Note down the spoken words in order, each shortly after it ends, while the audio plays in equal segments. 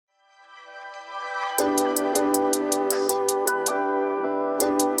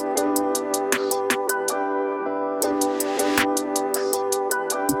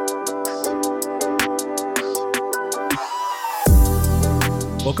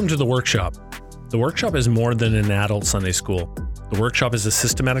Welcome to The Workshop. The Workshop is more than an adult Sunday school. The Workshop is a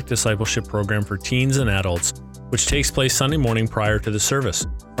systematic discipleship program for teens and adults, which takes place Sunday morning prior to the service.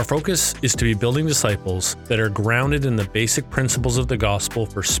 Our focus is to be building disciples that are grounded in the basic principles of the gospel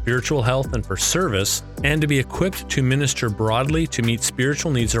for spiritual health and for service, and to be equipped to minister broadly to meet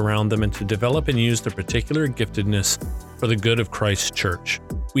spiritual needs around them and to develop and use their particular giftedness for the good of Christ's church.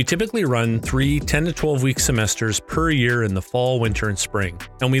 We typically run 3 10 to 12 week semesters per year in the fall, winter, and spring,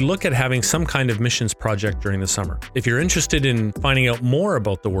 and we look at having some kind of missions project during the summer. If you're interested in finding out more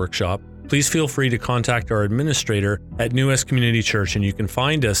about the workshop, please feel free to contact our administrator at New West Community Church, and you can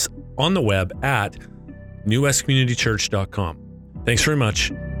find us on the web at newwestcommunitychurch.com. Thanks very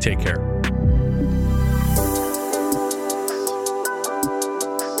much. Take care.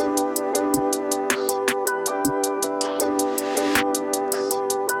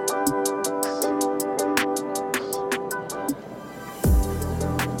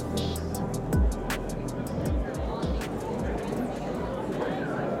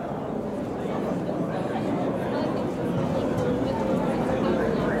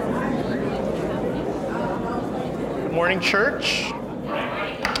 Church,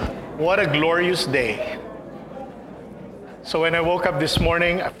 what a glorious day. So when I woke up this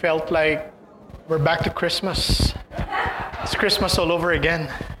morning, I felt like we're back to Christmas. It's Christmas all over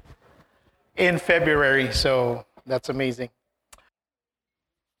again in February, so that's amazing.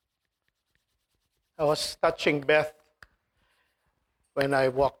 I was touching Beth when I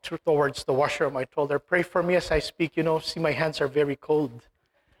walked towards the washroom. I told her, pray for me as I speak. See, my hands are very cold.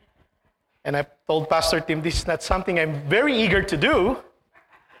 And I told Pastor Tim, this is not something I'm very eager to do,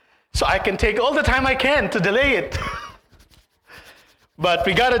 so I can take all the time I can to delay it. But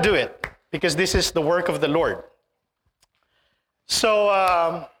we got to do it, because this is the work of the Lord. So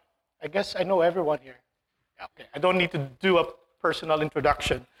I guess I know everyone here. Okay, I don't need to do a personal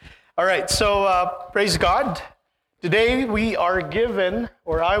introduction. All right, so praise God. Today we are given,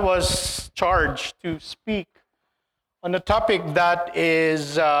 or I was charged to speak on a topic that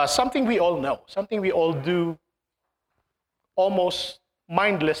is something we all know, something we all do almost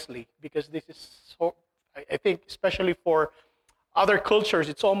mindlessly, because this is so, I think, especially for other cultures,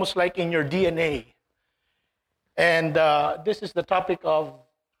 it's almost like in your DNA. And this is the topic of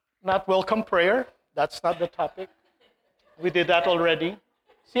not welcome prayer. That's not the topic. We did that already.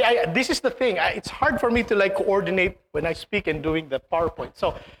 See, this is the thing. It's hard for me to coordinate when I speak and doing the PowerPoint.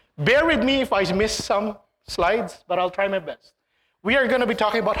 So bear with me if I miss some slides, but I'll try my best. We are going to be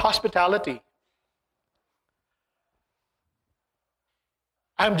talking about hospitality.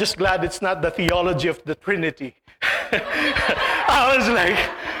 I'm just glad it's not the theology of the Trinity. I was like,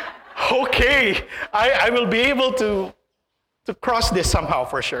 okay, I will be able to cross this somehow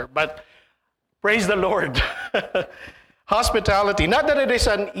for sure, but praise the Lord. Hospitality. Not that it is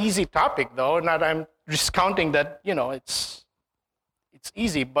an easy topic, though. Not I'm discounting that, it's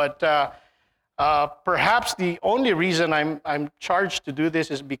easy, but perhaps the only reason I'm charged to do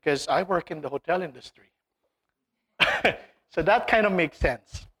this is because I work in the hotel industry. So that kind of makes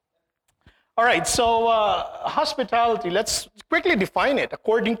sense. All right, so hospitality, let's quickly define it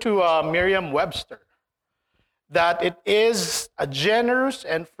according to Merriam-Webster, that it is a generous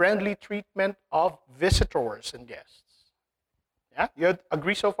and friendly treatment of visitors and guests. Yeah, you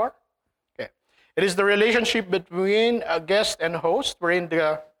agree so far? Okay. It is the relationship between a guest and host, wherein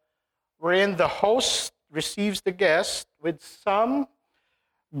the host receives the guest with some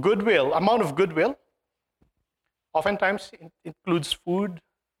amount of goodwill. Oftentimes it includes food,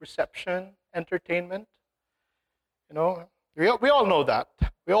 reception, entertainment. We all know that.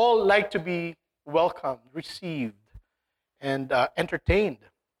 We all like to be welcomed, received, and entertained.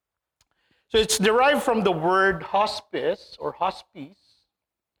 So it's derived from the word hospice or hospice,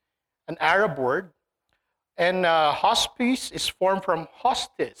 an Arab word. And hospice is formed from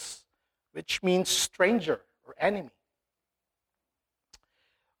hostis, which means stranger or enemy.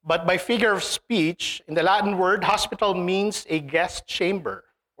 But by figure of speech, in the Latin word, hospital means a guest chamber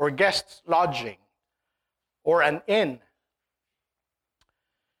or guest lodging or an inn.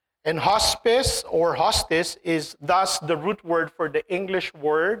 And hospice or hostis is thus the root word for the English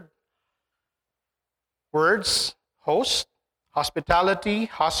words host, hospitality,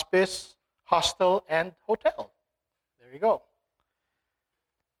 hospice, hostel, and hotel. There you go.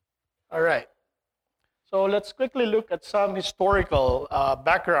 All right. So let's quickly look at some historical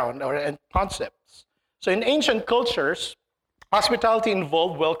background and concepts. So in ancient cultures, hospitality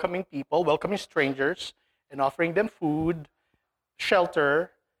involved welcoming people, welcoming strangers, and offering them food,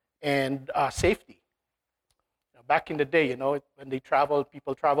 shelter, and safety. back in the day, when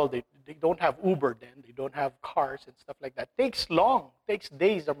people travel, they don't have Uber then, they don't have cars and stuff like that. Takes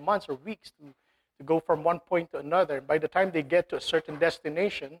days or months or weeks to go from one point to another. And by the time they get to a certain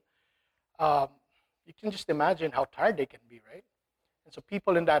destination, you can just imagine how tired they can be, right? And so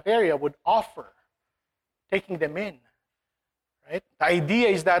people in that area would offer taking them in, right? The idea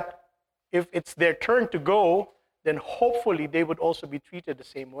is that if it's their turn to go, then hopefully they would also be treated the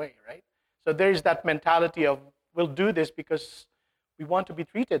same way, right? So there's that mentality of, we'll do this because we want to be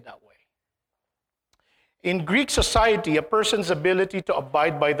treated that way. In Greek society, a person's ability to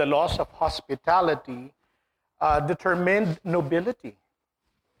abide by the laws of hospitality determined nobility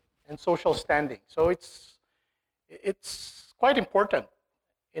and social standing. So it's quite important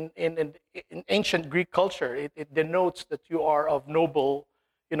in ancient Greek culture. It denotes that you are of noble,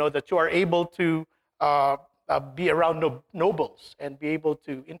 that you are able to be around nobles and be able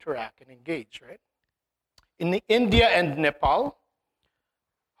to interact and engage, right? In India and Nepal,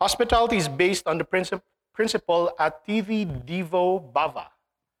 hospitality is based on the principle Atithi Devo Bhava.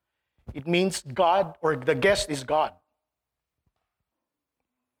 It means God, or the guest is God.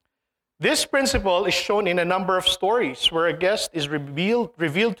 This principle is shown in a number of stories where a guest is revealed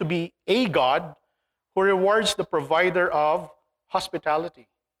to be a God who rewards the provider of hospitality.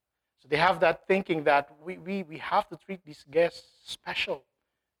 So they have that thinking that we have to treat these guests special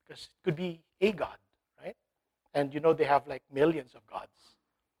because it could be a God, right? And they have like millions of gods.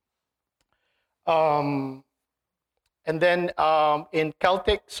 And then in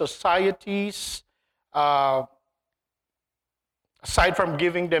Celtic societies, aside from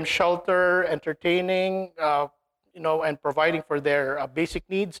giving them shelter, entertaining, and providing for their basic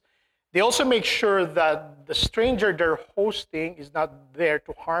needs, they also make sure that the stranger they're hosting is not there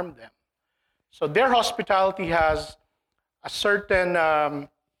to harm them. So their hospitality has a certain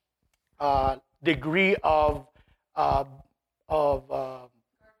degree of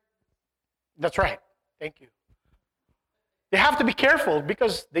that's right. Thank you. They have to be careful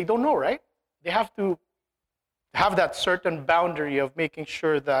because they don't know, right? They have to have that certain boundary of making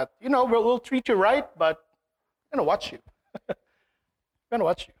sure that, we'll treat you right, but we're going to watch you. We're going to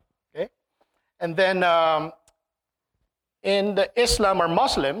watch you, okay? And then in the Islam or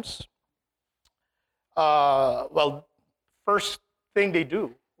Muslims, first thing they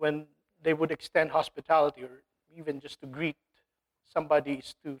do when they would extend hospitality or even just to greet somebody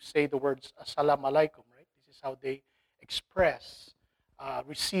is to say the words Assalamu alaikum, right? This is how they express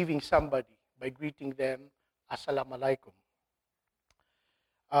receiving somebody by greeting them Assalamu alaikum.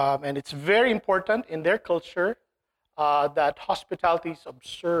 And it's very important in their culture that hospitality is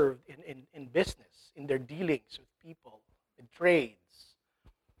observed in business, in their dealings with people, in trades.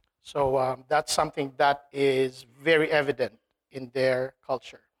 So that's something that is very evident in their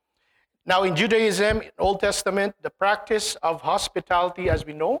culture. Now, in Judaism, in Old Testament, the practice of hospitality, as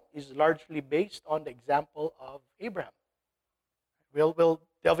we know, is largely based on the example of Abraham. We'll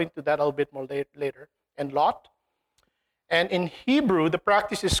delve into that a little bit more later. And Lot. And in Hebrew, the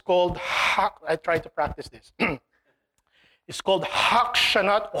practice is called I tried to practice this. It's called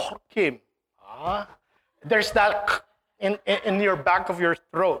Hakshanat Orkim. There's that in your back of your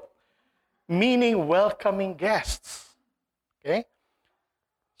throat, meaning welcoming guests. Okay?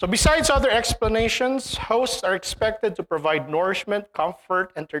 So besides other explanations, hosts are expected to provide nourishment,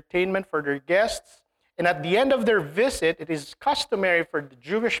 comfort, entertainment for their guests. And at the end of their visit, it is customary for the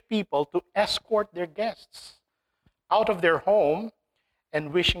Jewish people to escort their guests out of their home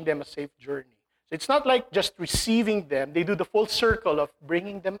and wishing them a safe journey. So it's not like just receiving them. They do the full circle of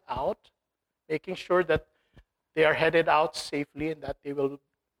bringing them out, making sure that they are headed out safely and that they will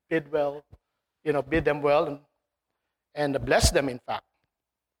bid them well and bless them, in fact.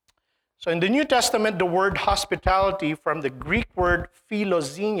 So in the New Testament, the word hospitality from the Greek word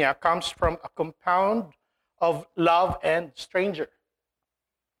philoxenia comes from a compound of love and stranger.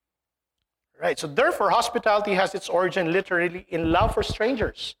 Right, so therefore, hospitality has its origin literally in love for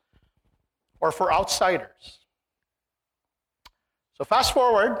strangers or for outsiders. So fast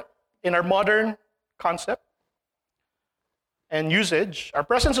forward in our modern concept and usage, our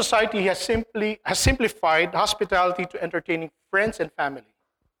present society has simplified hospitality to entertaining friends and family,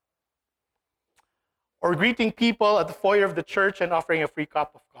 or greeting people at the foyer of the church and offering a free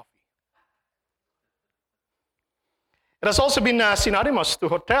cup of coffee. It has also been synonymous to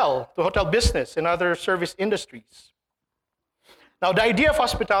hotel business and other service industries. Now, the idea of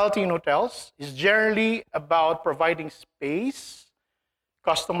hospitality in hotels is generally about providing space,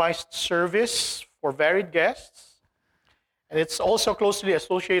 customized service for varied guests, and it's also closely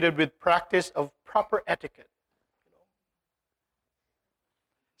associated with practice of proper etiquette,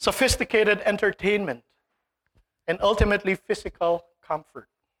 sophisticated entertainment, and ultimately physical comfort.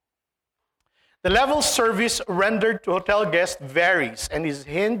 The level of service rendered to hotel guests varies and is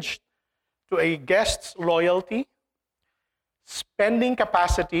hinged to a guest's loyalty, spending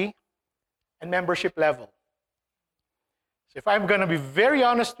capacity, and membership level. So if I'm going to be very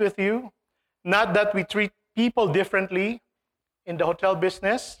honest with you, not that we treat people differently in the hotel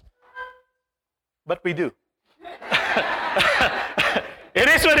business, but we do. It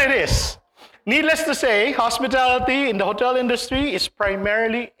is what it is. Needless to say, hospitality in the hotel industry is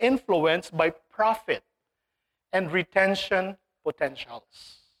primarily influenced by profit and retention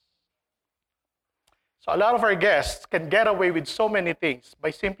potentials. So a lot of our guests can get away with so many things by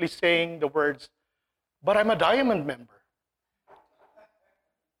simply saying the words, "But I'm a diamond member."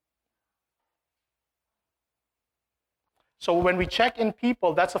 So when we check in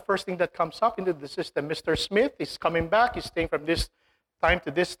people, that's the first thing that comes up into the system. Mr. Smith is coming back. He's staying from this time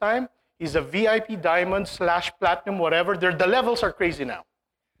to this time. He's a VIP diamond / platinum, whatever. The levels are crazy now.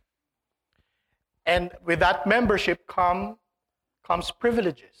 And with that membership comes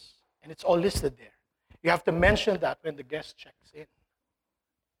privileges. And it's all listed there. You have to mention that when the guest checks in.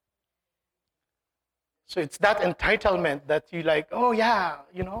 So it's that entitlement that you like, oh yeah,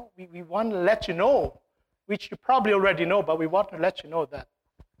 we want to let you know, which you probably already know, but we want to let you know that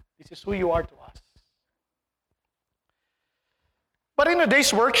this is who you are to us. But in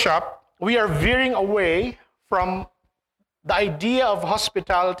today's workshop, we are veering away from the idea of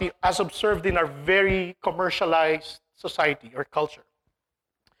hospitality as observed in our very commercialized society or culture.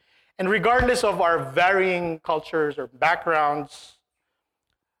 And regardless of our varying cultures or backgrounds,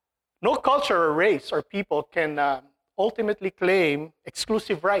 no culture or race or people can ultimately claim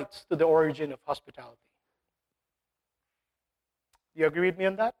exclusive rights to the origin of hospitality. Do you agree with me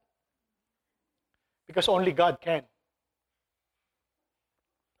on that? Because only God can.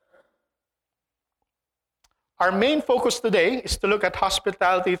 Our main focus today is to look at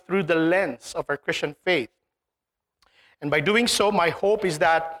hospitality through the lens of our Christian faith. And by doing so, my hope is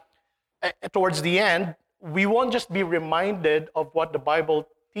that towards the end, we won't just be reminded of what the Bible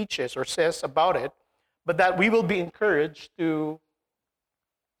teaches or says about it, but that we will be encouraged to...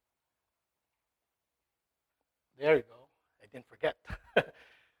 There you go. I didn't forget.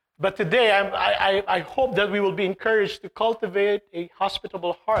 But today, I hope that we will be encouraged to cultivate a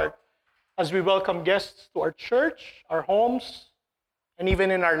hospitable heart as we welcome guests to our church, our homes, and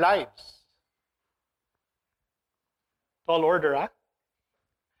even in our lives. Tall order, huh?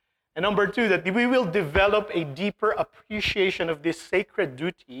 And number two, that we will develop a deeper appreciation of this sacred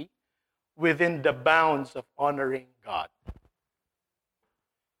duty within the bounds of honoring God.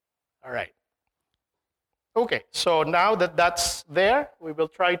 All right. Okay, so now that that's there, we will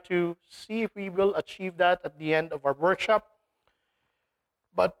try to see if we will achieve that at the end of our workshop.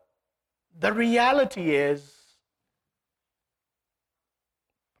 But the reality is,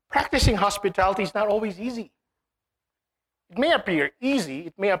 practicing hospitality is not always easy. It may appear easy,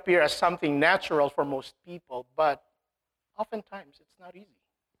 it may appear as something natural for most people, but oftentimes it's not easy.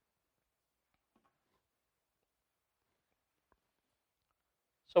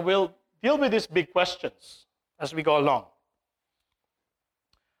 So we'll deal with these big questions as we go along.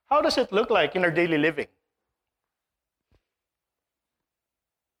 How does it look like in our daily living?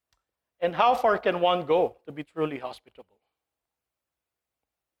 And how far can one go to be truly hospitable?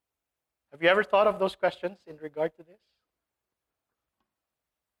 Have you ever thought of those questions in regard to this?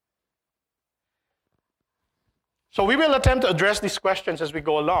 So we will attempt to address these questions as we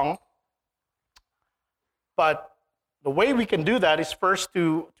go along. But the way we can do that is first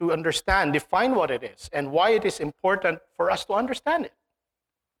to understand, define what it is, and why it is important for us to understand it.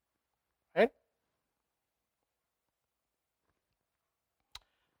 Right?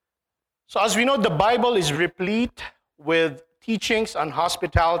 So as we know, the Bible is replete with teachings on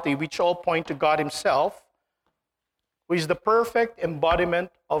hospitality which all point to God Himself, who is the perfect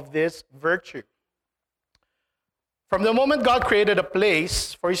embodiment of this virtue. From the moment God created a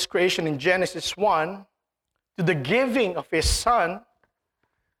place for His creation in Genesis 1, to the giving of His Son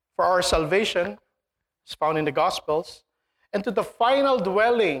for our salvation, as found in the Gospels, and to the final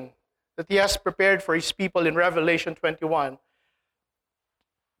dwelling that He has prepared for His people in Revelation 21,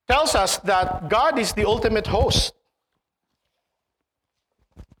 tells us that God is the ultimate host.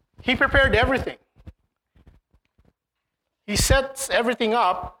 He prepared everything. He sets everything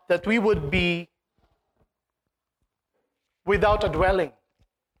up that we would be without a dwelling,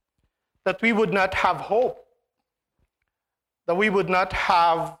 that we would not have hope, that we would not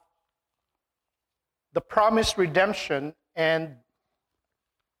have the promised redemption and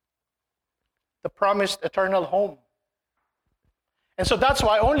the promised eternal home. And so that's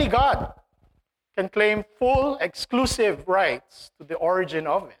why only God can claim full exclusive rights to the origin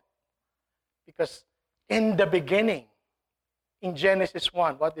of it. Because in the beginning, in Genesis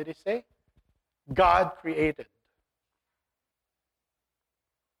 1, what did it say? God created.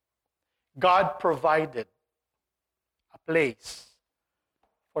 God provided a place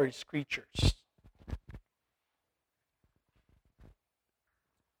for his creatures.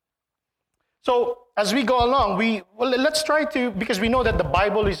 So as we go along, let's try to, because we know that the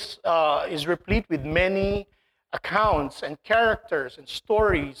Bible is replete with many accounts and characters and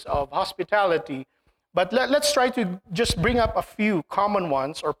stories of hospitality. But let's try to just bring up a few common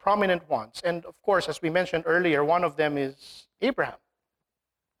ones or prominent ones. And of course, as we mentioned earlier, one of them is Abraham,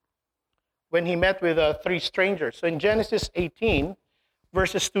 when he met with 3 strangers. So in Genesis 18,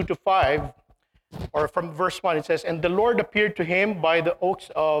 verses 2 to 5, or from verse 1, it says, "And the Lord appeared to him by the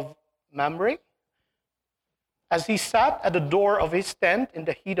oaks of Mamre, as he sat at the door of his tent in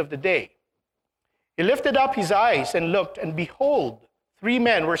the heat of the day. He lifted up his eyes and looked, and behold, 3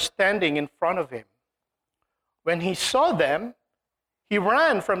 men were standing in front of him. When he saw them, he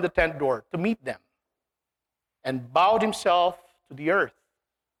ran from the tent door to meet them, and bowed himself to the earth,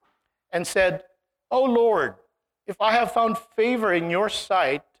 and said, 'O Lord, if I have found favor in your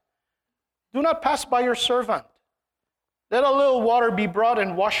sight, do not pass by your servant. Let a little water be brought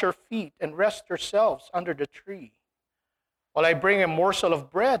and wash your feet and rest yourselves under the tree, while I bring a morsel of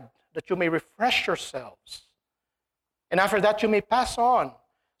bread that you may refresh yourselves. And after that you may pass on,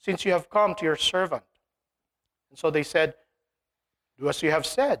 since you have come to your servant.' And so they said, 'Do as you have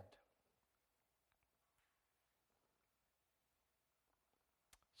said.'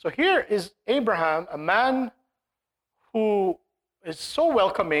 So here is Abraham, a man who is so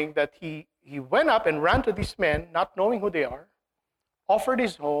welcoming that he went up and ran to these men, not knowing who they are, offered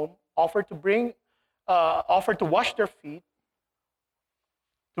his home, offered to wash their feet,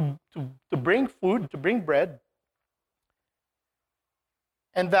 to bring food, to bring bread.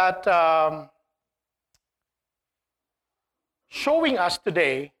 And that showing us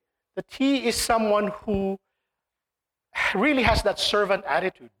today that he is someone who really has that servant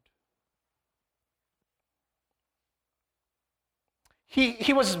attitude.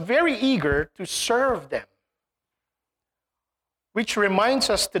 He was very eager to serve them, which reminds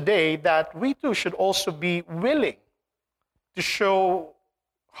us today that we too should also be willing to show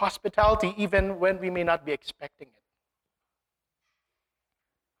hospitality even when we may not be expecting it.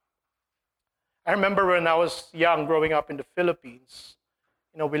 I remember when I was young, growing up in the Philippines,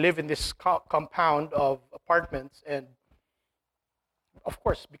 we live in this compound of apartments, and of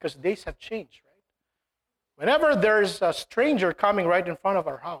course, because days have changed, right? Whenever there's a stranger coming right in front of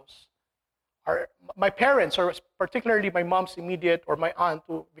our house, my parents, or particularly my mom's immediate, or my aunt,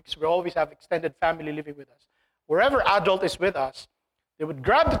 because we always have extended family living with us, wherever adult is with us, they would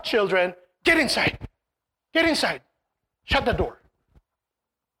grab the children, get inside, shut the door.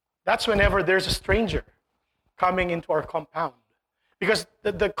 That's whenever there's a stranger coming into our compound. Because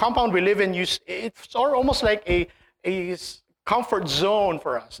the compound we live in, it's almost like a comfort zone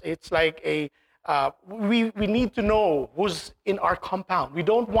for us. It's like we need to know who's in our compound. We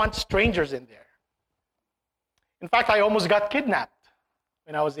don't want strangers in there. In fact, I almost got kidnapped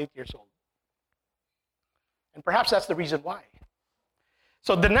when I was 8 years old. And perhaps that's the reason why.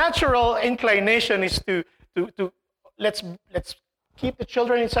 So the natural inclination is to let's keep the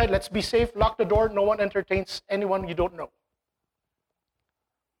children inside, let's be safe, lock the door, no one entertains anyone you don't know.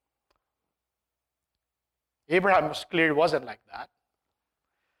 Abraham was clear wasn't like that.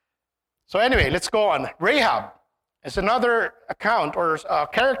 So anyway, let's go on. Rahab is another account or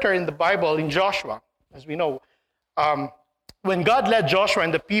character in the Bible in Joshua, as we know. When God led Joshua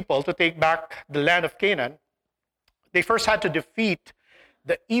and the people to take back the land of Canaan, they first had to defeat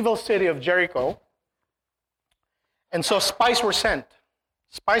the evil city of Jericho. And so spies were sent.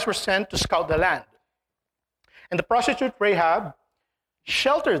 Spies were sent to scout the land. And the prostitute Rahab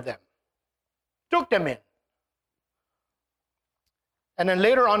sheltered them, took them in. And then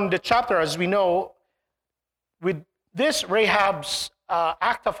later on in the chapter, as we know, with this Rahab's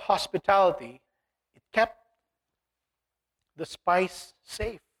act of hospitality, it kept the spies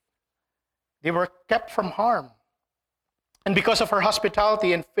safe. They were kept from harm. And because of her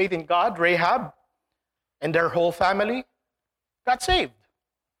hospitality and faith in God, Rahab and their whole family got saved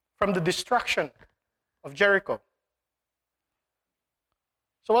from the destruction of Jericho.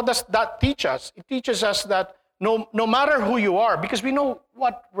 So what does that teach us? It teaches us that no matter who you are, because we know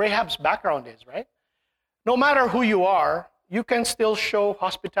what Rahab's background is, right? No matter who you are, you can still show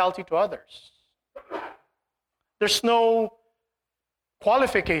hospitality to others. There's no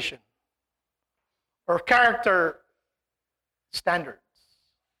qualification or character standards.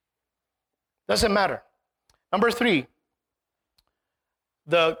 Doesn't matter. Number 3,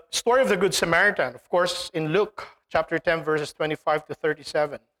 the story of the Good Samaritan, of course, in Luke chapter 10, verses 25 to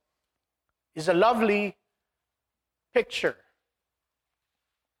 37, is a lovely picture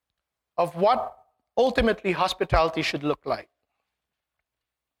of what ultimately hospitality should look like.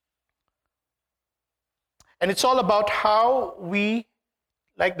 And it's all about how we,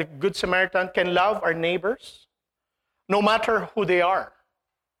 like the Good Samaritan, can love our neighbors, no matter who they are.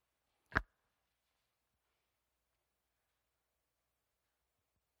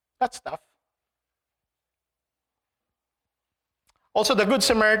 That's tough. Also, the Good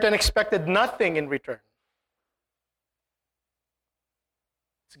Samaritan expected nothing in return.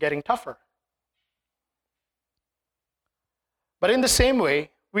 It's getting tougher. But in the same way,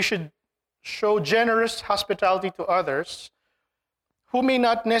 we should show generous hospitality to others who we may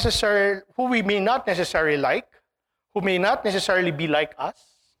not necessarily like, who may not necessarily be like us.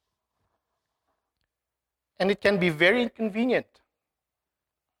 And it can be very inconvenient.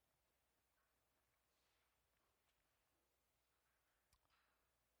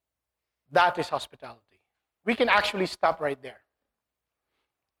 That is hospitality. We can actually stop right there.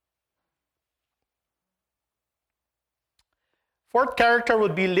 Fourth character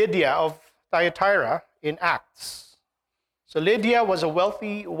would be Lydia of Thyatira in Acts. So Lydia was a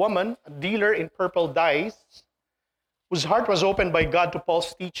wealthy woman, a dealer in purple dyes, whose heart was opened by God to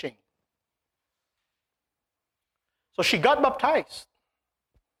Paul's teaching. So she got baptized.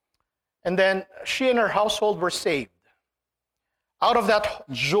 And then she and her household were saved. Out of that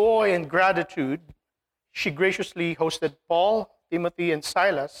joy and gratitude, she graciously hosted Paul, Timothy, and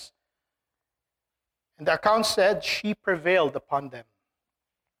Silas. And the account said she prevailed upon them.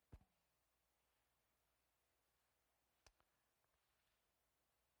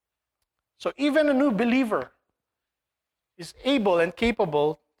 So even a new believer is able and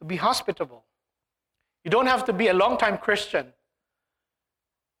capable to be hospitable. You don't have to be a long-time Christian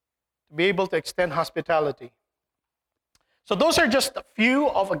to be able to extend hospitality. So those are just a few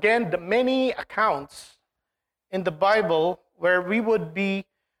of, again, the many accounts in the Bible where we would be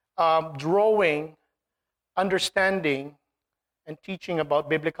drawing, understanding, and teaching about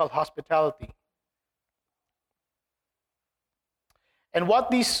biblical hospitality. And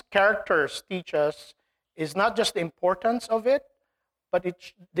what these characters teach us is not just the importance of it, but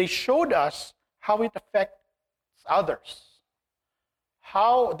they showed us how it affects others,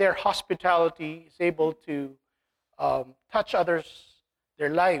 how their hospitality is able to touch others, their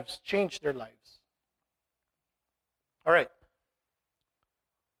lives, change their lives. All right.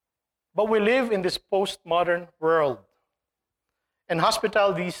 But we live in this postmodern world. And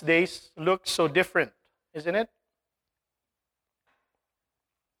hospitality these days looks so different, isn't it?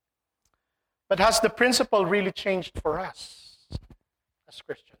 But has the principle really changed for us as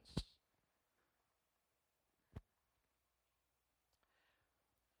Christians?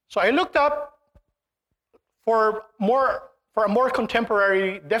 So I looked up for a more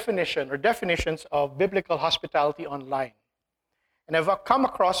contemporary definition or definitions of biblical hospitality online. And I've come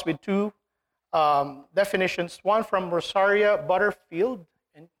across with two definitions, one from Rosaria Butterfield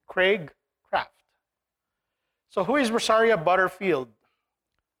and Craig Kraft. So who is Rosaria Butterfield?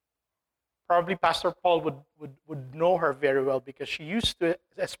 Probably Pastor Paul would know her very well because she used to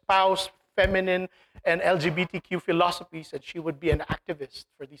espouse feminine and LGBTQ philosophies, and she would be an activist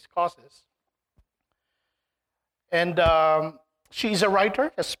for these causes. And she's a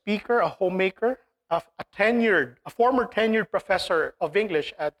writer, a speaker, a homemaker, a former tenured professor of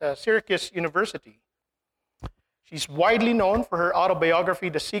English at Syracuse University. She's widely known for her autobiography,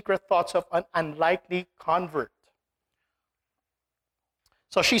 The Secret Thoughts of an Unlikely Convert.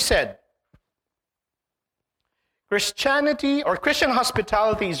 So she said, Christianity or Christian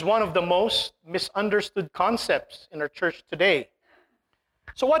hospitality is one of the most misunderstood concepts in our church today.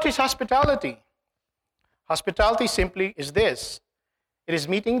 So what is hospitality? Hospitality simply is this. It is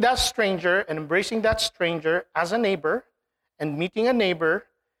meeting that stranger and embracing that stranger as a neighbor, and meeting a neighbor,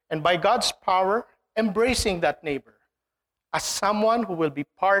 and by God's power, embracing that neighbor as someone who will be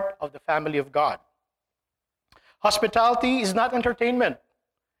part of the family of God. Hospitality is not entertainment.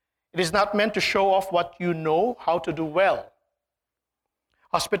 It is not meant to show off what you know how to do well.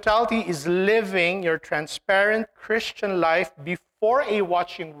 Hospitality is living your transparent Christian life before a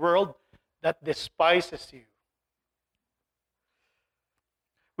watching world that despises you.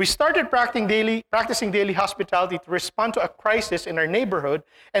 We started practicing daily hospitality to respond to a crisis in our neighborhood,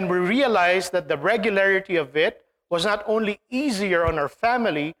 and we realized that the regularity of it was not only easier on our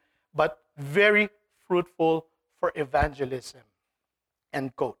family, but very fruitful for evangelism.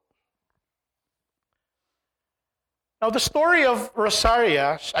 End quote. Now, the story of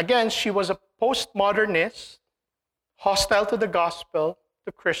Rosaria, again, she was a postmodernist, hostile to the gospel,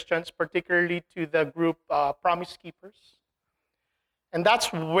 to Christians, particularly to the group Promise Keepers. And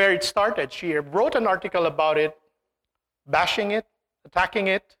that's where it started. She wrote an article about it, bashing it, attacking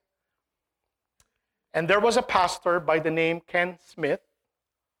it. And there was a pastor by the name Ken Smith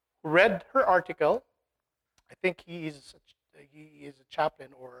who read her article. I think he is a chaplain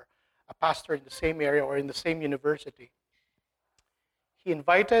or a pastor in the same area or in the same university. He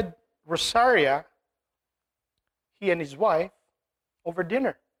invited Rosaria, he and his wife, over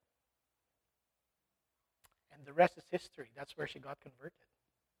dinner. And the rest is history. That's where she got converted.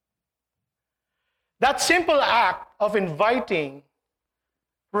 That simple act of inviting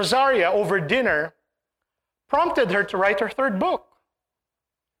Rosaria over dinner prompted her to write her third book,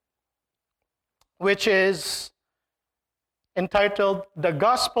 which is entitled The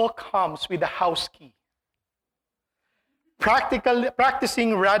Gospel Comes with a House Key.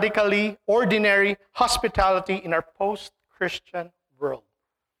 Practicing radically ordinary hospitality in our post-Christian world.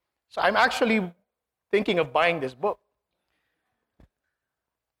 So I'm actually thinking of buying this book.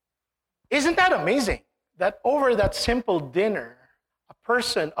 Isn't that amazing? That over that simple dinner, a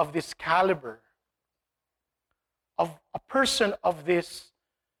person of this caliber, of a person of this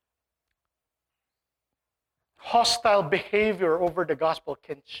hostile behavior over the gospel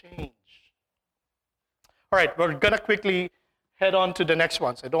can change. All right, we're going to quickly head on to the next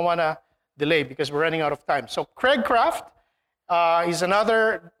one. So I don't want to delay because we're running out of time. So Craig Kraft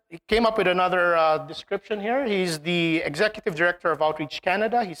he came up with another description here. He's the Executive Director of Outreach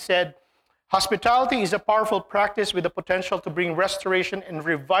Canada. He said, hospitality is a powerful practice with the potential to bring restoration and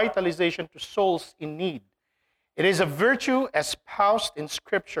revitalization to souls in need. It is a virtue espoused in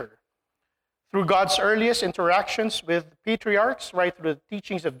Scripture through God's earliest interactions with patriarchs, right through the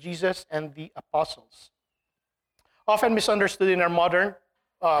teachings of Jesus and the apostles. Often misunderstood in our modern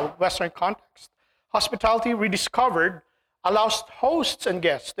Western context, hospitality rediscovered allows hosts and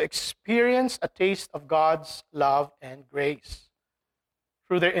guests to experience a taste of God's love and grace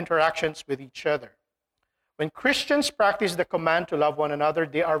through their interactions with each other. When Christians practice the command to love one another,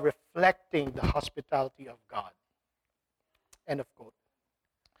 they are reflecting the hospitality of God. End of quote.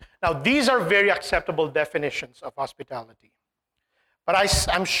 Now, these are very acceptable definitions of hospitality. But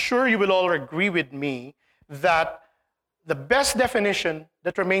I'm sure you will all agree with me that the best definition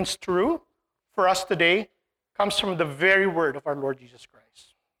that remains true for us today comes from the very word of our Lord Jesus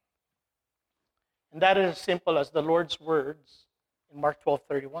Christ. And that is as simple as the Lord's words in Mark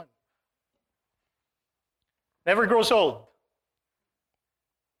 12:31. Never grows old.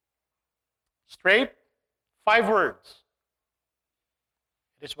 Straight, 5 words.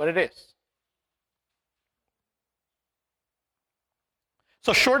 It is what it is.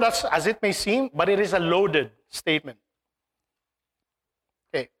 So short as it may seem, but it is a loaded statement.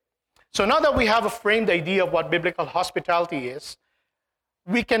 Okay. So now that we have a framed idea of what biblical hospitality is,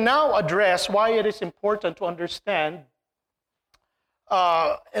 we can now address why it is important to understand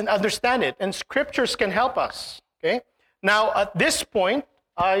it. And scriptures can help us. Okay. Now at this point,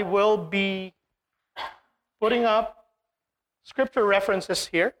 I will be putting up scripture references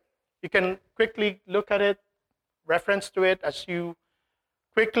here. You can quickly look at it, reference to it as you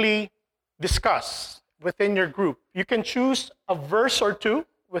quickly discuss within your group. You can choose a verse or two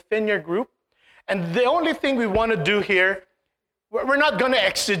within your group. And the only thing we want to do here, we're not going to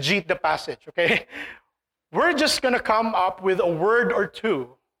exegete the passage, okay? We're just going to come up with a word or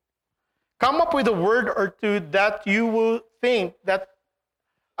two. Come up with a word or two that you will think that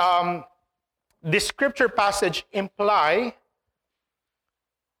this scripture passage imply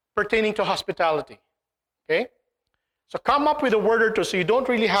pertaining to hospitality, okay? So come up with a word or two so you don't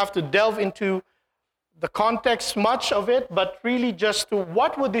really have to delve into the context much of it, but really just to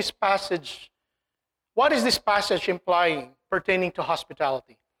what is this passage implying pertaining to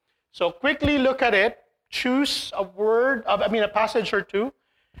hospitality? So quickly look at it, choose a passage or two,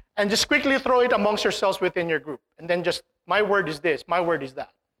 and just quickly throw it amongst yourselves within your group. And then just, my word is this, my word is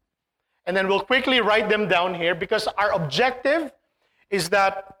that. And then we'll quickly write them down here because our objective is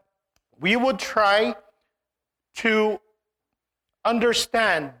that we would try to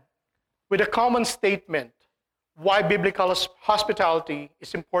understand with a common statement why biblical hospitality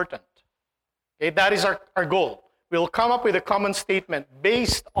is important. Okay, that is our goal. We'll come up with a common statement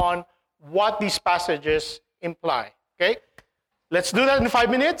based on what these passages imply. Okay? Let's do that in 5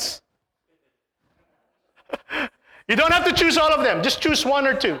 minutes. You don't have to choose all of them. Just choose one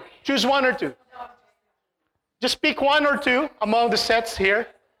or two. Choose one or two. Just pick one or two among the sets here.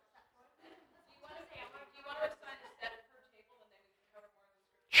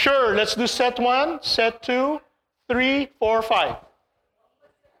 Sure, let's do set 1, set 2, 3, 4, 5.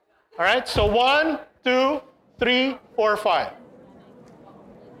 All right, so 1, 2, 3, 4, 5.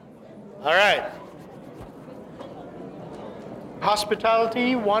 All right.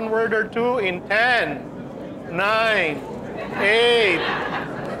 Hospitality, one word or two in 10, 9, 8,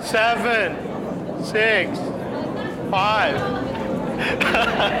 7, 6, 5,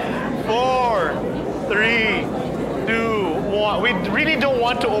 4, 3, 2, 1. We really don't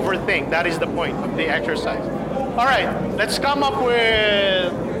want to overthink. That is the point of the exercise. All right, let's come up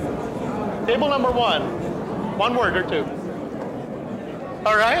with table number 1. One word or two.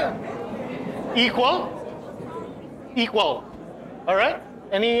 All right. Equal. Equal. All right.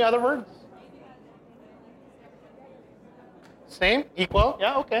 Any other words? Same. Equal.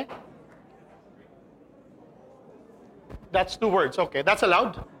 Yeah. Okay. That's 2 words. Okay. That's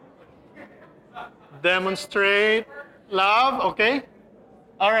allowed. Demonstrate love. Okay.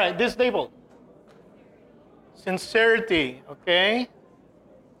 All right. This table. Sincerity. Okay.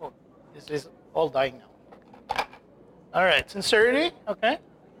 Oh, this is all dying now. All right. Sincerity. Okay.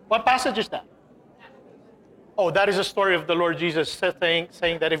 What passage is that? Oh, that is a story of the Lord Jesus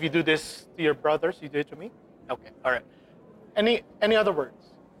saying that if you do this to your brothers, you do it to me? Okay, all right. Any other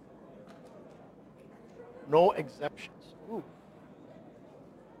words? No exceptions. Ooh.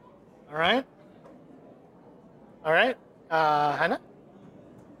 All right. All right. Hannah?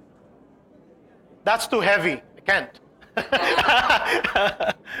 That's too heavy. I can't.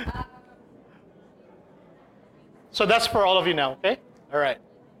 So that's for all of you now, okay? All right.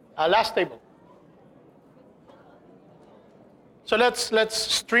 Last table. So let's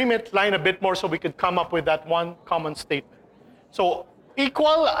streamline a bit more so we could come up with that one common statement. So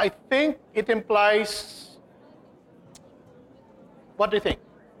equal, I think it implies, what do you think?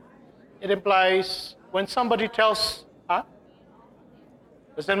 It implies when somebody tells,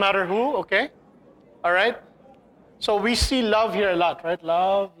 doesn't matter who, okay? All right? So we see love here a lot, right?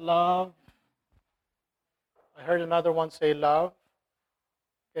 Love, love. I heard another one say love.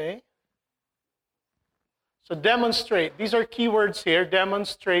 Okay? So demonstrate. These are keywords here.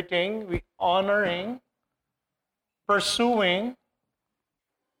 Demonstrating, honoring, pursuing.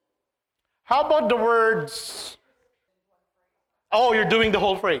 How about the words? Oh, you're doing the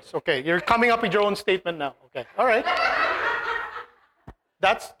whole phrase. Okay, you're coming up with your own statement now. Okay, all right.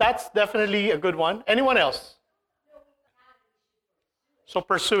 That's definitely a good one. Anyone else? So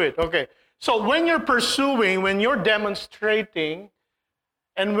pursue it. Okay. So when you're pursuing, when you're demonstrating,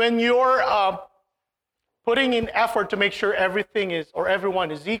 and when you're putting in effort to make sure everything is, or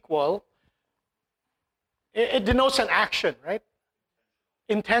everyone is equal, it denotes an action, right?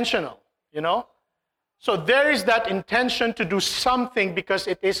 Intentional, you know? So there is that intention to do something because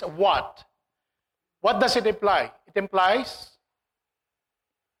it is what? What does it imply? It implies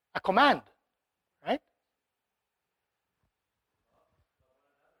a command, right?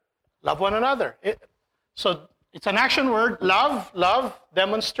 Love one another. So it's an action word. Love,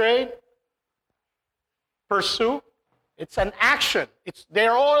 demonstrate, pursue. It's an action.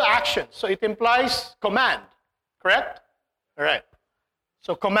 They're all actions. So it implies command. Correct? All right.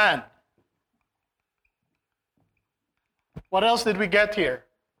 So command. What else did we get here?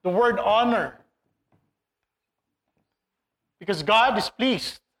 The word honor. Because God is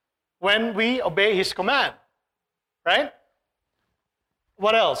pleased when we obey His command. Right?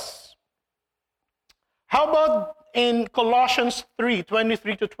 What else? How about in Colossians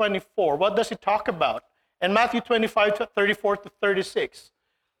 3:23 to 24? What does it talk about? And Matthew 25:34 to 36.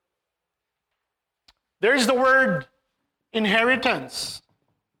 There is the word inheritance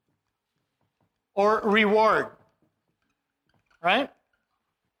or reward. Right?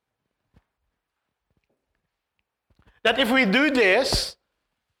 That if we do this,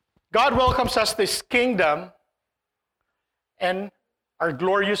 God welcomes us to His kingdom and our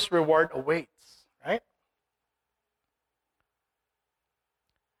glorious reward awaits. Right?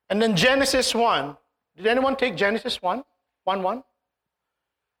 And then Genesis 1. Did anyone take Genesis 1? 1:1?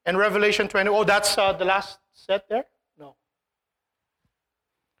 And Revelation 20. Oh, that's the last set there? No.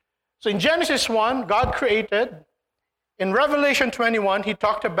 So in Genesis 1, God created. In Revelation 21, He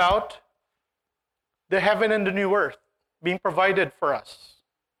talked about the heaven and the new earth being provided for us.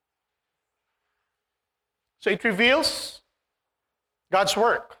 So it reveals God's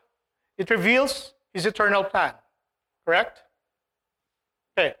work. It reveals His eternal plan. Correct?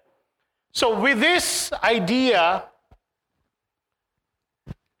 Okay. So with this idea,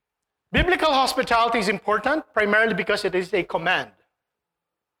 biblical hospitality is important primarily because it is a command.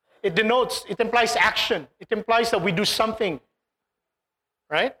 It implies action. It implies that we do something.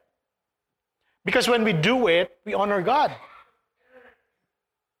 Right? Because when we do it, we honor God.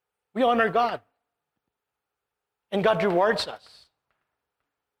 We honor God. And God rewards us.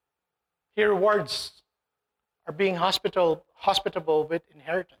 He rewards our being hospitable with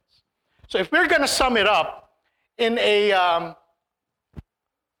inheritance. So if we're going to sum it up in a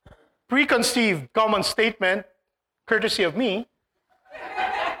preconceived common statement, courtesy of me,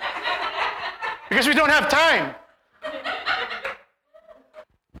 because we don't have time,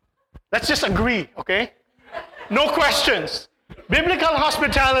 let's just agree, okay? No questions. Biblical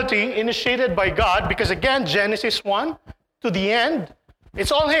hospitality initiated by God, because again, Genesis 1 to the end,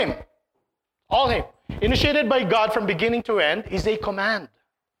 it's all Him. All Him. Initiated by God from beginning to end is a command,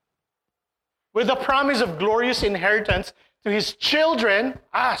 with the promise of glorious inheritance to His children,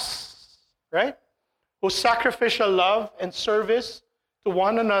 us, right? Whose sacrificial love and service to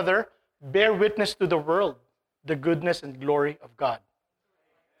one another bear witness to the world, the goodness and glory of God.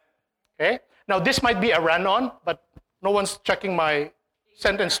 Okay? Now, this might be a run-on, but no one's checking my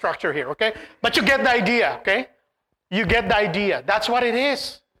sentence structure here, okay? But you get the idea, okay? You get the idea. That's what it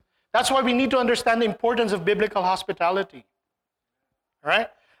is. That's why we need to understand the importance of biblical hospitality. All right?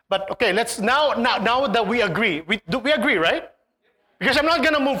 But okay, let's now that we agree. We agree, right? Because I'm not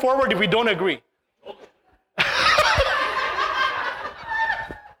going to move forward if we don't agree.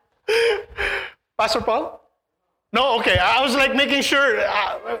 Pastor Paul? No, okay. I was like making sure.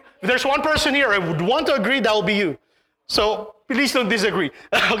 If there's one person here I would want to agree, that will be you. So please don't disagree.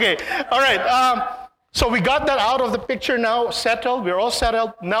 Okay. All right. So we got that out of the picture now, settled. We're all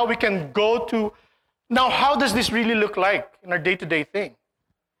settled. Now we can go to, now how does this really look like in our day-to-day thing?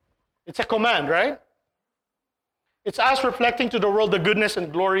 It's a command, right? It's us reflecting to the world the goodness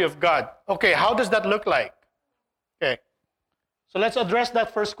and glory of God. Okay, how does that look like? Okay. So let's address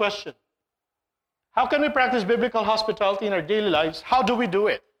that first question. How can we practice biblical hospitality in our daily lives? How do we do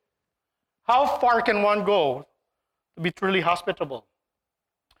it? How far can one go to be truly hospitable?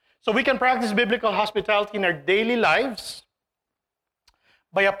 So we can practice biblical hospitality in our daily lives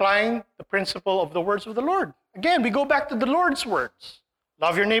by applying the principle of the words of the Lord. Again, we go back to the Lord's words.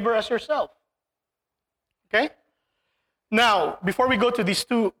 Love your neighbor as yourself. Okay? Now, before we go to these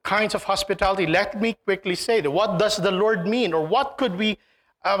two kinds of hospitality, let me quickly say that what does the Lord mean, or what could we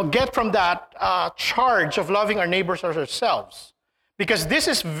get from that charge of loving our neighbors as ourselves? Because this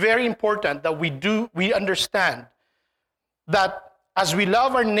is very important that we understand that as we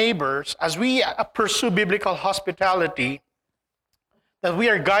love our neighbors, as we pursue biblical hospitality, that we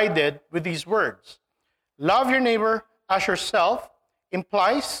are guided with these words. Love your neighbor as yourself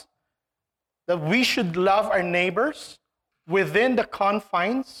implies that we should love our neighbors within the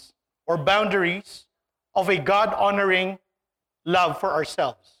confines or boundaries of a God-honoring love for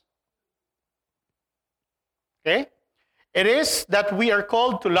ourselves. Okay? It is that we are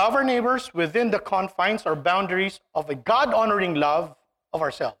called to love our neighbors within the confines or boundaries of a God-honoring love of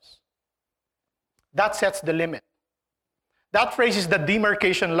ourselves. That sets the limit. That phrase is the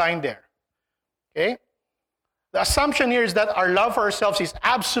demarcation line there. Okay? The assumption here is that our love for ourselves is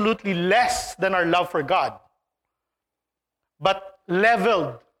absolutely less than our love for God, but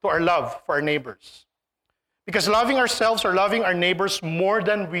leveled to our love for our neighbors. Because loving ourselves or loving our neighbors more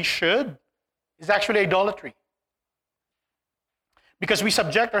than we should is actually idolatry. Because we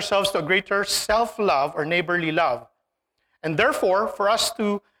subject ourselves to a greater self-love or neighborly love. And therefore, for us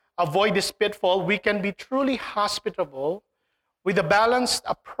to avoid this pitfall, we can be truly hospitable with a balanced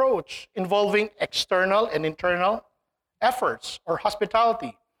approach involving external and internal efforts or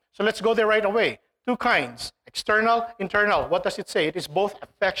hospitality. So let's go there right away. Two kinds, external, internal. What does it say? It is both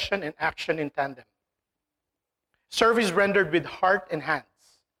affection and action in tandem. Service rendered with heart and hands.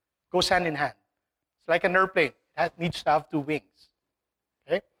 Goes hand in hand. It's like an airplane. It needs to have two wings.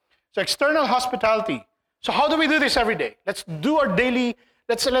 Okay? So external hospitality. So how do we do this every day? Let's do our daily,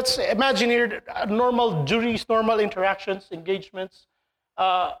 let's imagine here normal duties, normal interactions, engagements,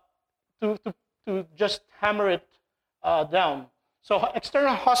 to just hammer it down. So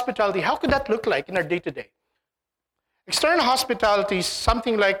external hospitality, how could that look like in our day-to-day? External hospitality is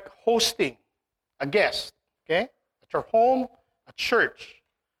something like hosting a guest, okay? At your home, at church.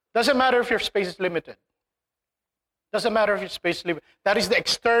 Doesn't matter if your space is limited. Doesn't matter if your space is limited. That is the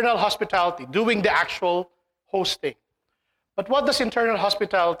external hospitality, doing the actual hosting. But what does internal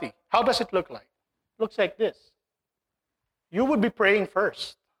hospitality, how does it look like? It looks like this. You would be praying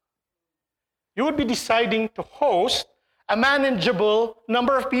first. You would be deciding to host a manageable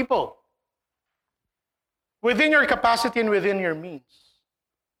number of people within your capacity and within your means.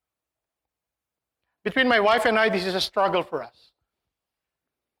 Between my wife and I, this is a struggle for us.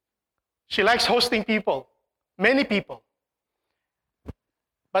 She likes hosting people, many people.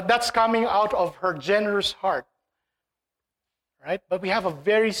 But that's coming out of her generous heart, right? But we have a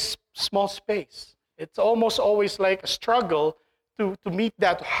very small space. It's almost always like a struggle to meet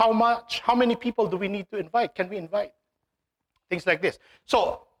that? How many people do we need to invite? Can we invite? Things like this.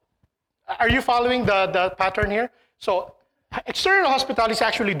 So, are you following the pattern here? So, external hospitality is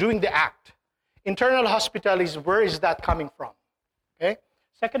actually doing the act. Internal hospitality is where is that coming from? Okay?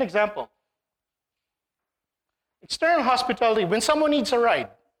 Second example. External hospitality, when someone needs a ride,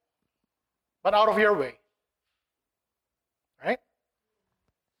 but out of your way. Right?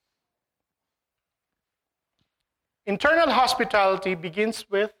 Internal hospitality begins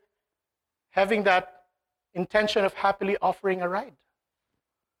with having that intention of happily offering a ride.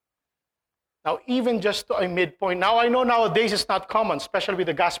 Now, even just to a midpoint. Now, I know nowadays it's not common, especially with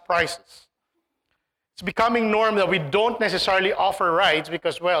the gas prices. It's becoming norm that we don't necessarily offer rides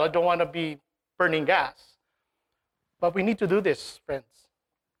because, well, I don't want to be burning gas. But we need to do this, friends.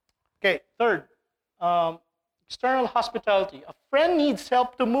 Okay, third, external hospitality. A friend needs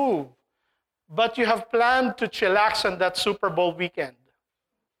help to move, but you have planned to chillax on that Super Bowl weekend.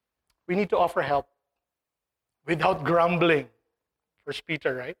 We need to offer help without grumbling. First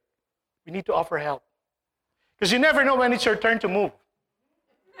Peter, right? We need to offer help. Because you never know when it's your turn to move.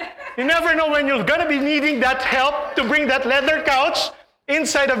 You never know when you're going to be needing that help to bring that leather couch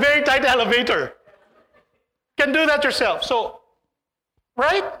inside a very tight elevator. You can do that yourself. So,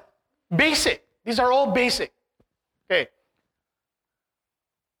 right? Basic. These are all basic. Okay.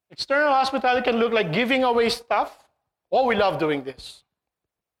 External hospitality can look like giving away stuff. Oh, we love doing this.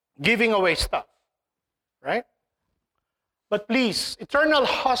 Giving away stuff. Right? But please, eternal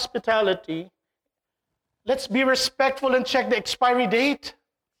hospitality, let's be respectful and check the expiry date.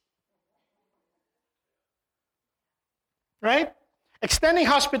 Right? Extending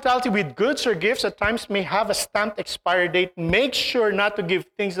hospitality with goods or gifts at times may have a stamped expiry date. Make sure not to give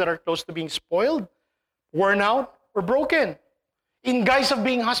things that are close to being spoiled, worn out, or broken in guise of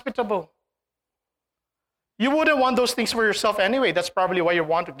being hospitable. You wouldn't want those things for yourself anyway. That's probably why you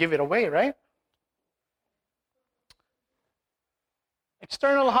want to give it away, right?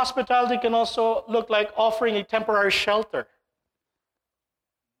 External hospitality can also look like offering a temporary shelter.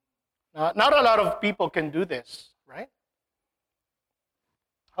 Now, not a lot of people can do this, right?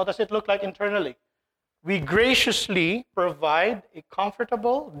 How does it look like internally? We graciously provide a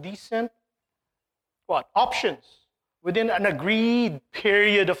comfortable, decent, options within an agreed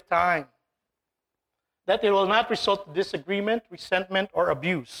period of time. That it will not result in disagreement, resentment, or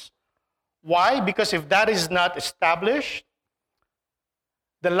abuse. Why? Because if that is not established,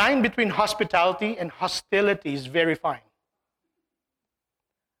 the line between hospitality and hostility is very fine.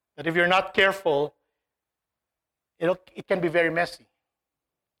 That if you're not careful, it can be very messy.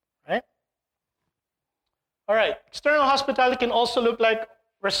 Right? All right. External hospitality can also look like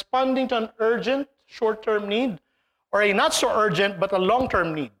responding to an urgent, short-term need, or a not so urgent, but a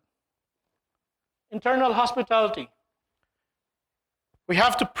long-term need. Internal hospitality. We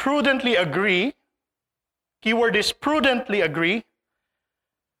have to prudently agree, keyword is prudently agree,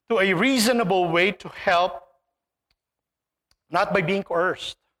 to a reasonable way to help, not by being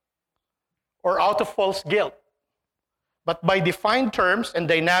coerced or out of false guilt, but by defined terms and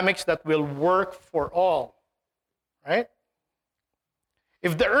dynamics that will work for all. Right?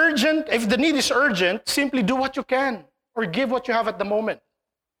 If the need is urgent, simply do what you can or give what you have at the moment.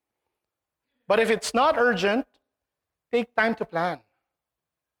 But if it's not urgent, take time to plan.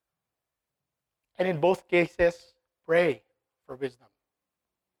 And in both cases, pray for wisdom.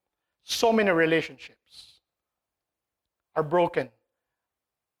 So many relationships are broken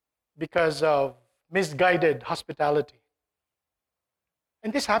because of misguided hospitality.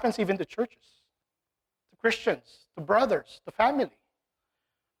 And this happens even to churches, to Christians, to brothers, to family.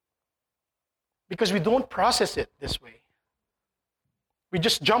 Because we don't process it this way. We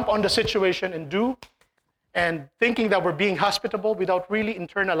just jump on the situation and do, and thinking that we're being hospitable without really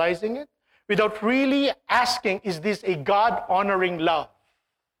internalizing it, without really asking, is this a God-honoring love?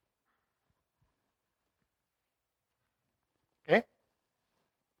 Okay?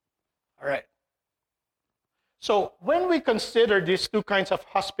 All right. So when we consider these two kinds of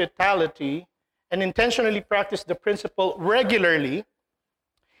hospitality and intentionally practice the principle regularly,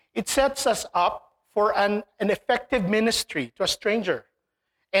 it sets us up for an effective ministry to a stranger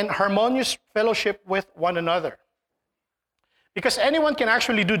and harmonious fellowship with one another. Because anyone can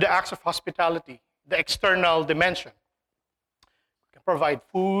actually do the acts of hospitality, the external dimension. You can provide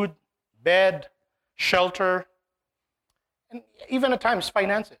food, bed, shelter, and even at times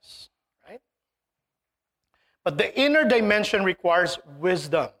finances, right? But the inner dimension requires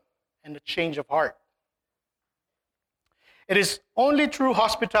wisdom and a change of heart. It is only true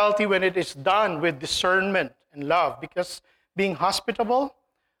hospitality when it is done with discernment and love, because being hospitable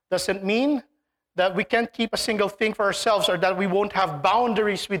doesn't mean that we can't keep a single thing for ourselves or that we won't have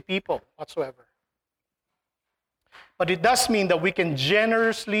boundaries with people whatsoever. But it does mean that we can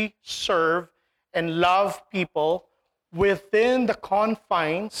generously serve and love people within the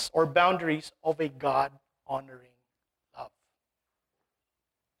confines or boundaries of a God-honoring love.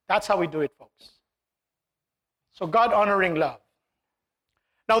 That's how we do it, folks. So God-honoring love.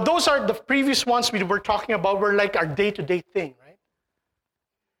 Now, those are the previous ones we were talking about, were like our day-to-day thing, right?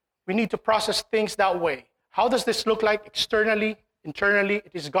 We need to process things that way. How does this look like externally, internally?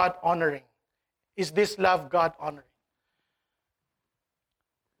 It is God-honoring. Is this love God-honoring?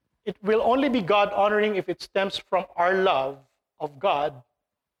 It will only be God-honoring if it stems from our love of God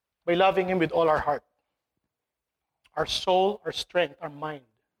by loving Him with all our heart, our soul, our strength, our mind.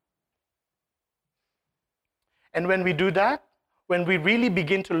 And when we do that, when we really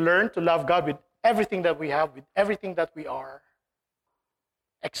begin to learn to love God with everything that we have, with everything that we are,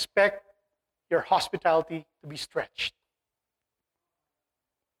 expect your hospitality to be stretched.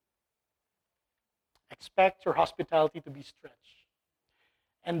 Expect your hospitality to be stretched.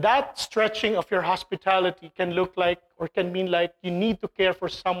 And that stretching of your hospitality can look like, or can mean like, you need to care for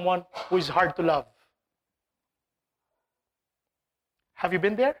someone who is hard to love. Have you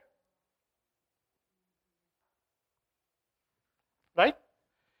been there? Right?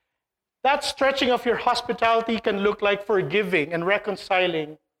 That stretching of your hospitality can look like forgiving and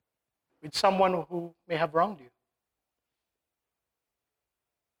reconciling with someone who may have wronged you.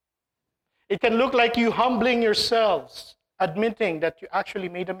 It can look like you humbling yourselves, admitting that you actually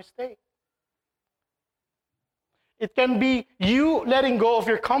made a mistake. It can be you letting go of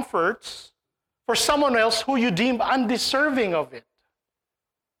your comforts for someone else who you deem undeserving of it.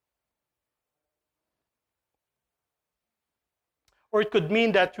 Or it could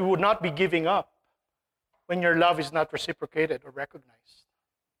mean that you would not be giving up when your love is not reciprocated or recognized.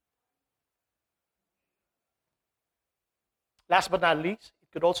 Last but not least, it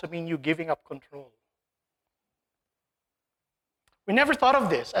could also mean you giving up control. We never thought of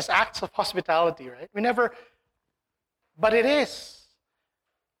this as acts of hospitality, right? But it is.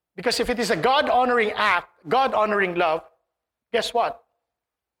 Because if it is a God-honoring act, God-honoring love, guess what?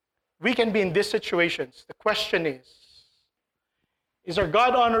 We can be in these situations. The question is our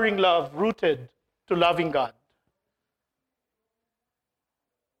God-honoring love rooted to loving God?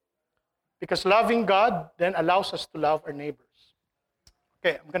 Because loving God then allows us to love our neighbors.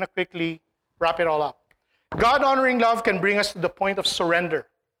 Okay, I'm going to quickly wrap it all up. God-honoring love can bring us to the point of surrender,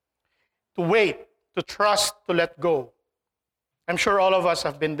 to wait, to trust, to let go. I'm sure all of us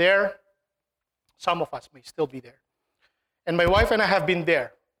have been there. Some of us may still be there. And my wife and I have been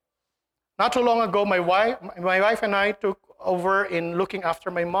there. Not too long ago, my wife and I took over in looking after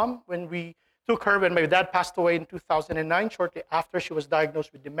my mom when my dad passed away in 2009, shortly after she was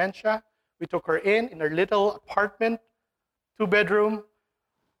diagnosed with dementia. We took her in her little apartment, 2-bedroom.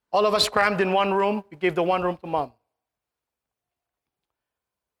 All of us crammed in one room. We gave the one room to mom.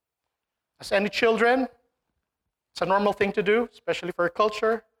 As any children, it's a normal thing to do, especially for our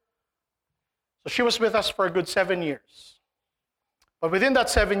culture. So she was with us for a good 7 years. But within that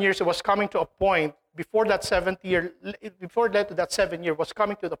 7 years, it was coming to a point, before it led to that 7 year, was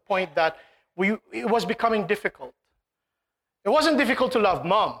coming to the point that it was becoming difficult. It wasn't difficult to love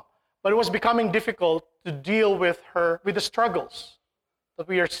mom, but it was becoming difficult to deal with the struggles that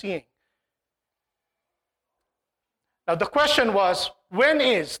we are seeing. Now the question was, when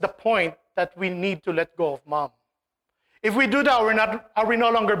is the point that we need to let go of mom? If we do that, are we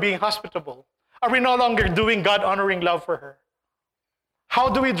no longer being hospitable? Are we no longer doing God-honoring love for her? How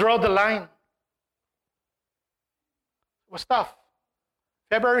do we draw the line? It was tough.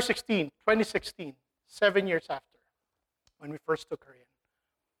 February 16, 2016, 7 years after, when we first took her in,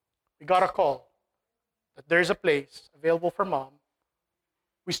 we got a call that there's a place available for mom.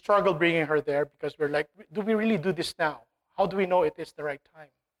 We struggled bringing her there because we're like, do we really do this now? How do we know it is the right time?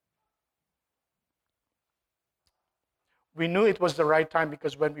 We knew it was the right time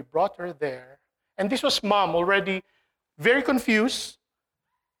because when we brought her there, and this was mom already very confused.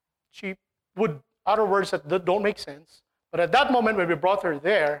 She would utter words that don't make sense. But at that moment when we brought her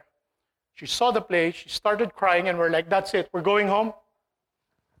there, she saw the place, she started crying, and we're like, that's it, we're going home.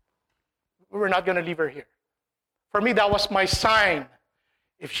 We're not going to leave her here. For me, that was my sign.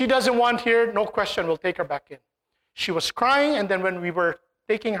 If she doesn't want here, no question, we'll take her back in. She was crying, and then when we were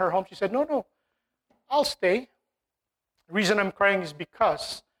taking her home, she said, no, I'll stay. The reason I'm crying is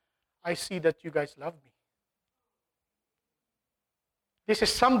because I see that you guys love me. This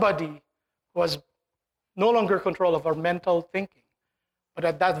is somebody who has no longer control of her mental thinking. But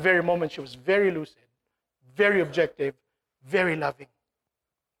at that very moment, she was very lucid, very objective, very loving.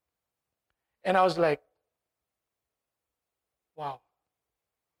 And I was like, wow.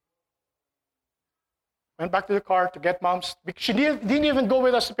 Went back to the car to get mom's. She didn't even go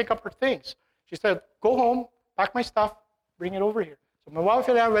with us to pick up her things. She said, go home, pack my stuff, bring it over here. So my wife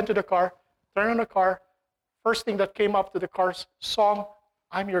and I went to the car, turned on the car. First thing that came up to the car's song,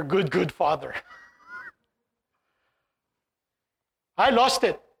 I'm your good, good father. I lost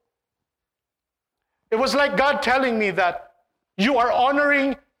it. It was like God telling me that you are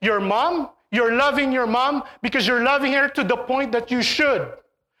honoring your mom, you're loving your mom because you're loving her to the point that you should.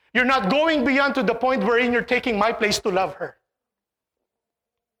 You're not going beyond to the point wherein you're taking my place to love her.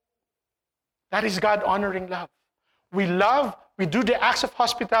 That is God honoring love. We love, we do the acts of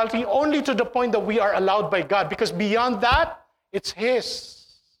hospitality only to the point that we are allowed by God, because beyond that, it's His.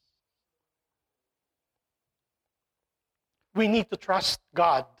 We need to trust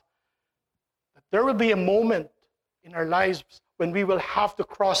God that there will be a moment in our lives when we will have to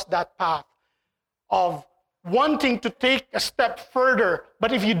cross that path of wanting to take a step further,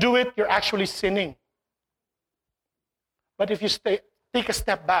 but if you do it, you're actually sinning. But if you take a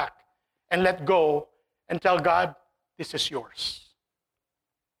step back and let go and tell God, this is yours.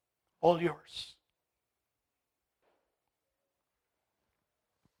 All yours.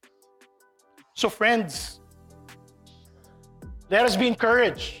 So friends, let us be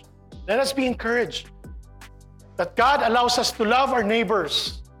encouraged. Let us be encouraged that God allows us to love our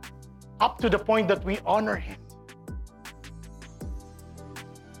neighbors up to the point that we honor Him.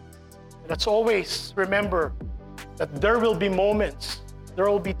 Let's always remember that there will be moments, there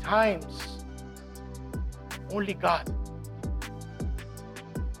will be times, only God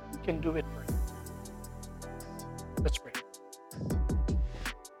can do it for you. Let's pray.